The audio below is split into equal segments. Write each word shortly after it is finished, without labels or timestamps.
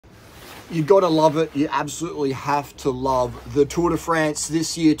You got to love it. You absolutely have to love the Tour de France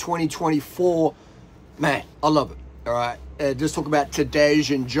this year, 2024. Man, I love it. All right. Just talk about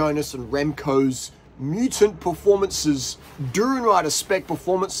Tadej and Jonas and Remco's mutant performances, Duran Rider spec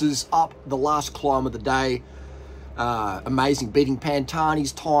performances up the last climb of the day. Amazing. Beating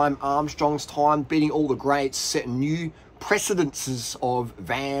Pantani's time, Armstrong's time, beating all the greats, setting new precedences of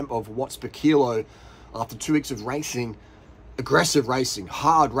VAM, of watts per kilo after 2 weeks of racing. Aggressive racing,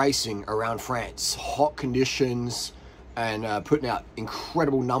 hard racing around France, hot conditions, and putting out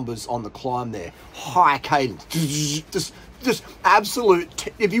incredible numbers on the climb there. High cadence, just absolute.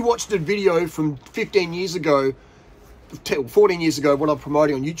 If you watched a video from 15 years ago, 14 years ago, what I'm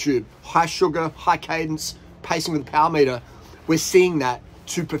promoting on YouTube, high sugar, high cadence, pacing with a power meter, we're seeing that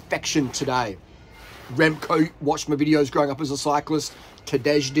to perfection today. Remco watched my videos growing up as a cyclist.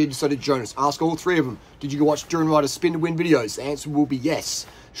 Tadej did, so did Jonas. Ask all three of them, did you go watch Duran Rider spin to win videos? The answer will be yes.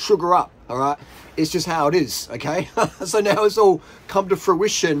 Sugar up, all right? It's just how it is, okay? So now it's all come to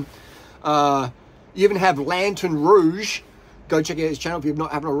fruition. You even have Lantern Rouge. Go check out his channel if you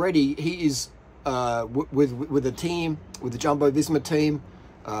haven't already. He is with the team, with the Jumbo Visma team,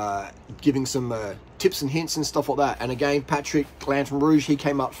 giving some tips and hints and stuff like that. And again, Patrick, Lantern Rouge, he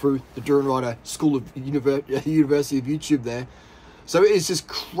came up through the Duran Rider School of University of YouTube there. So it's just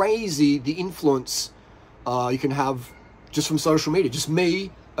crazy the influence you can have just from social media. Just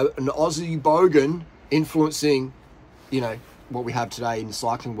me, an Aussie bogan, influencing, you know, what we have today in the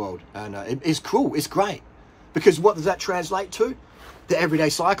cycling world. And it's cool. It's great. Because what does that translate to? The everyday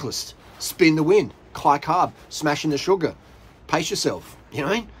cyclist. Spin the win. High carb. Smashing the sugar. Pace yourself. You know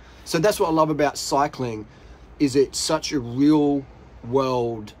what I mean? So that's what I love about cycling, is it's such a real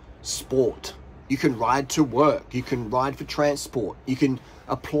world sport. You can ride to work. You can ride for transport. You can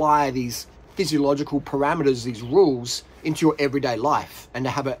apply these physiological parameters, these rules, into your everyday life and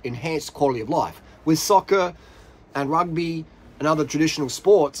to have an enhanced quality of life. With soccer and rugby and other traditional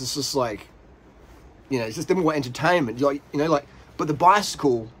sports, it's just like, you know, it's just more entertainment. Like, you know, like, but the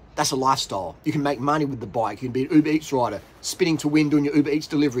bicycle, that's a lifestyle. You can make money with the bike. You can be an Uber Eats rider, spinning to win, doing your Uber Eats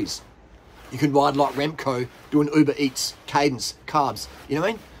deliveries. You can ride like Remco, doing Uber Eats, cadence, carbs. You know what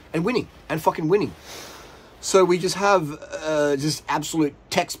I mean? And winning, and fucking winning. So we just have just absolute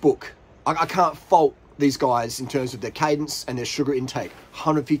textbook. I can't fault these guys in terms of their cadence and their sugar intake.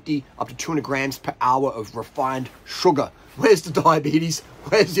 150 up to 200 grams per hour of refined sugar. Where's the diabetes?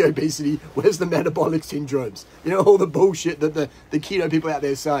 Where's the obesity? Where's the metabolic syndromes? You know, all the bullshit that the keto people out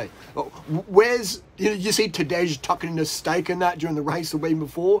there say. Where's, you know, you see Tadej tucking in a steak and that during the race the week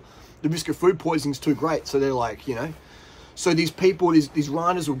before? The risk of food poisoning is too great. So they're like, you know. So these people, these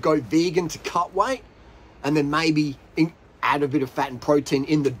runners will go vegan to cut weight and then maybe add a bit of fat and protein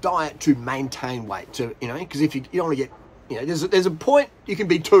in the diet to maintain weight. To, you know, because if you don't want to get, you know, there's a point you can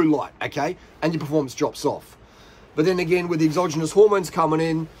be too light, okay? And your performance drops off. But then again, with the exogenous hormones coming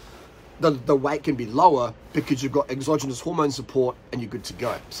in, the weight can be lower because you've got exogenous hormone support and you're good to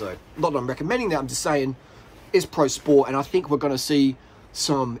go. So not that I'm recommending that, I'm just saying it's pro sport, and I think we're going to see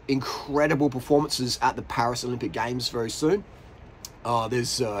some incredible performances at the Paris Olympic Games very soon.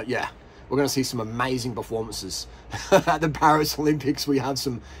 Yeah, we're going to see some amazing performances at the Paris Olympics. We have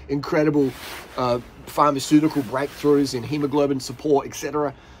some incredible pharmaceutical breakthroughs in hemoglobin support,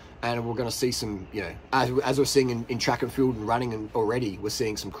 etc. And we're going to see some, you know, as we're seeing in track and field and running, and already we're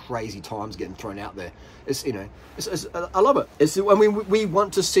seeing some crazy times getting thrown out there. It's, you know, I love it. I mean, we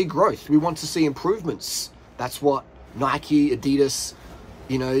want to see growth. We want to see improvements. That's what Nike, Adidas,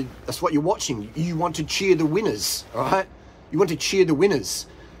 you know, that's what you're watching. You want to cheer the winners, all right? You want to cheer the winners.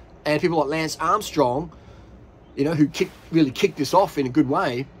 And people like Lance Armstrong, you know, who really kicked this off in a good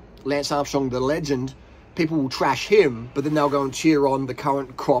way, Lance Armstrong, the legend, people will trash him, but then they'll go and cheer on the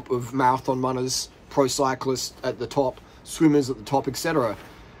current crop of marathon runners, pro cyclists at the top, swimmers at the top, etc.,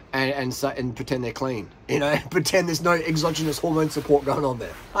 and pretend they're clean. You know, pretend there's no exogenous hormone support going on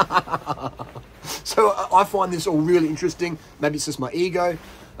there. So I find this all really interesting. Maybe it's just my ego.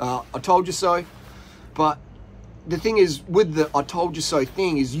 I told you so. But the thing is, with the I told you so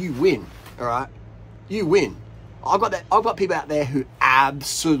thing, is you win. All right, you win. I've got people out there who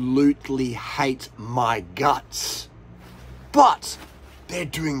absolutely hate my guts, but they're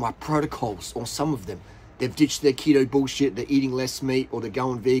doing my protocols, or some of them. They've ditched their keto bullshit, they're eating less meat, or they're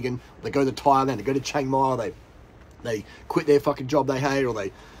going vegan, or they go to Thailand, they go to Chiang Mai, they quit their fucking job they hate, or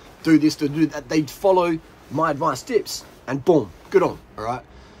they do this, they do that. They follow my advice tips, and boom, good on, all right?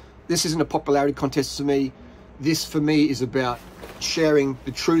 This isn't a popularity contest for me. This, for me, is about sharing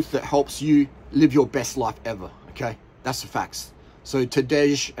the truth that helps you live your best life ever, okay? That's the facts. So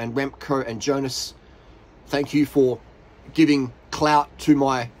Tadej and Remco and Jonas, thank you for giving clout to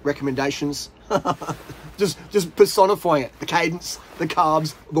my recommendations. just personifying it. The cadence, the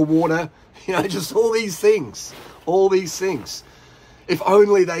carbs, the water, you know, just all these things. All these things. If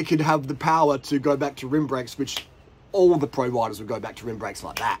only they could have the power to go back to rim brakes, which all the pro riders would go back to rim brakes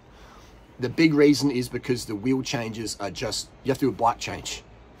like that. The big reason is because the wheel changes are just, you have to do a bike change.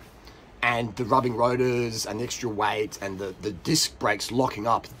 And the rubbing rotors and the extra weight and the disc brakes locking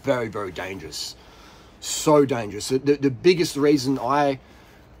up, very, very dangerous. So dangerous. The biggest reason I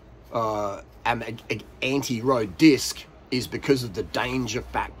am an anti-road disc is because of the danger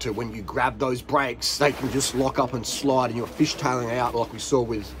factor. When you grab those brakes, they can just lock up and slide and you're fishtailing out like we saw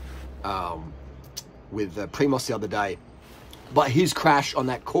with Primoz the other day. But his crash on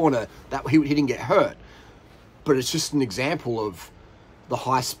that corner, that he didn't get hurt. But it's just an example of the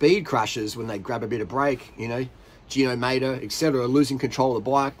high-speed crashes when they grab a bit of brake, you know. Gino Mater, etc., losing control of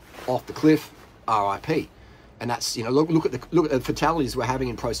the bike, off the cliff, RIP. And that's, you know, look at the fatalities we're having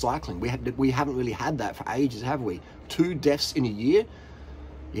in pro cycling. We haven't really had that for ages, have we? 2 deaths in a year,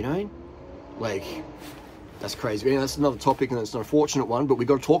 you know, like, that's crazy. Anyway, that's another topic, and it's not a fortunate one, but we've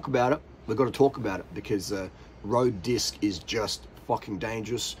got to talk about it. We've got to talk about it because road disc is just fucking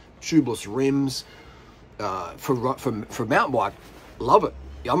dangerous. Tubeless rims for mountain bike, love it.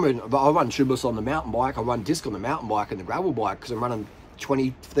 I run tubeless on the mountain bike. I run disc on the mountain bike and the gravel bike because I'm running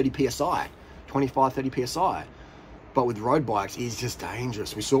 20-30 psi, 25-30 psi. But with road bikes, it's just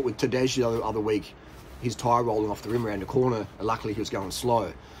dangerous. We saw it with Tadej the other week. His tyre rolling off the rim around the corner, and luckily he was going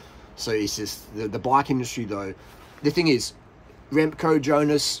slow. So it's just, the bike industry though, the thing is, Remco,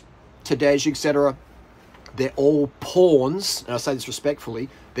 Jonas, Tadej, etc., they're all pawns, and I say this respectfully,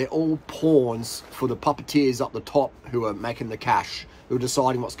 they're all pawns for the puppeteers up the top who are making the cash, who are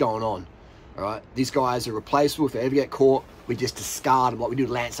deciding what's going on. All right, these guys are replaceable. If they ever get caught, we just discard them like we do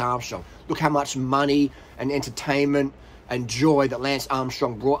Lance Armstrong. Look how much money and entertainment and joy that Lance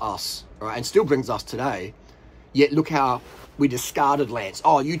Armstrong brought us, all right, and still brings us today. Yet look how we discarded Lance.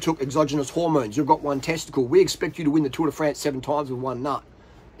 Oh, you took exogenous hormones. You've got 1 testicle. We expect you to win the Tour de France 7 times with 1 nut.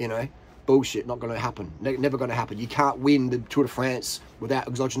 You know, bullshit. Not going to happen. Never going to happen. You can't win the Tour de France without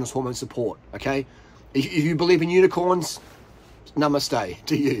exogenous hormone support. Okay, if you believe in unicorns, namaste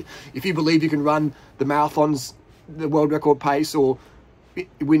to you. If you believe you can run the marathons, the world record pace, or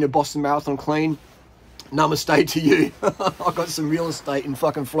win a Boston Marathon clean, namaste to you. I've got some real estate in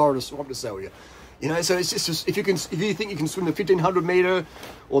fucking Florida swamp to sell you. You know, so it's just if you think you can swim the 1500 meter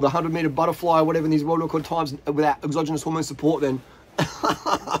or the 100 meter butterfly or whatever in these world record times without exogenous hormone support, then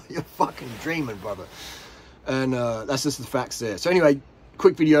you're fucking dreaming, brother. And that's just the facts there. So anyway,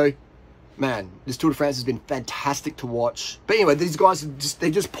 quick video. Man, this Tour de France has been fantastic to watch. But anyway, these guys,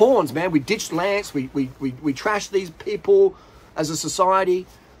 they're just pawns, man. We ditched Lance. We trashed these people as a society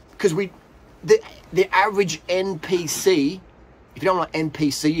because the average NPC, if you don't know what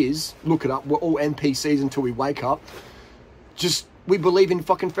NPC is, look it up. We're all NPCs until we wake up. Just, we believe in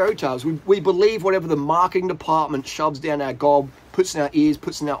fucking fairy tales. We believe whatever the marketing department shoves down our gob, puts in our ears,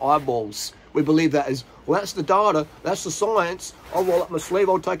 puts in our eyeballs. We believe that as, well, that's the data, that's the science. I'll roll up my sleeve,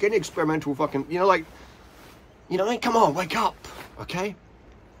 I'll take any experimental fucking, you know, like, you know, come on, wake up, okay?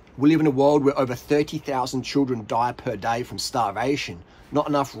 We live in a world where over 30,000 children die per day from starvation, not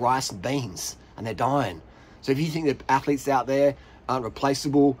enough rice and beans, and they're dying. So if you think that athletes out there aren't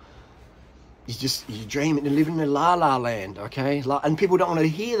replaceable, you dream it, you're living in a la-la land, okay? And people don't want to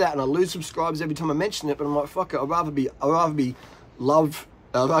hear that, and I lose subscribers every time I mention it, but I'm like, fuck it, I'd rather be loved,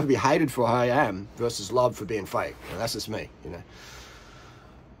 I'd rather be hated for who I am versus loved for being fake. You know, that's just me, you know.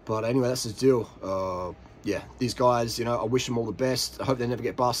 But anyway, that's the deal. Yeah, these guys, you know, I wish them all the best. I hope they never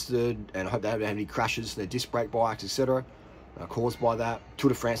get busted, and I hope they don't have any crashes, their disc brake bikes, etc. Caused by that. Tour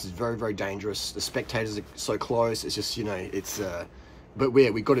de France is very, very dangerous. The spectators are so close. It's just, you know, it's... but yeah,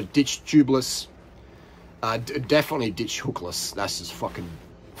 we've got to ditch tubeless. Definitely ditch hookless. That's just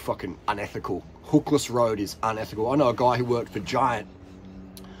fucking unethical. Hookless road is unethical. I know a guy who worked for Giant,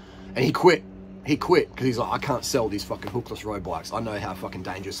 and he quit. He quit because he's like, I can't sell these fucking hookless road bikes. I know how fucking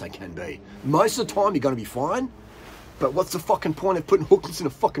dangerous they can be. Most of the time, you're going to be fine. But what's the fucking point of putting hookless in a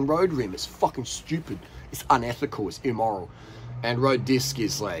fucking road rim? It's fucking stupid. It's unethical. It's immoral. And road disc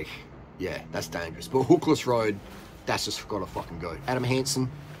is like, yeah, that's dangerous. But hookless road, that's just got to fucking go. Adam Hansen,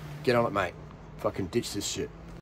 get on it, mate. Fucking ditch this shit.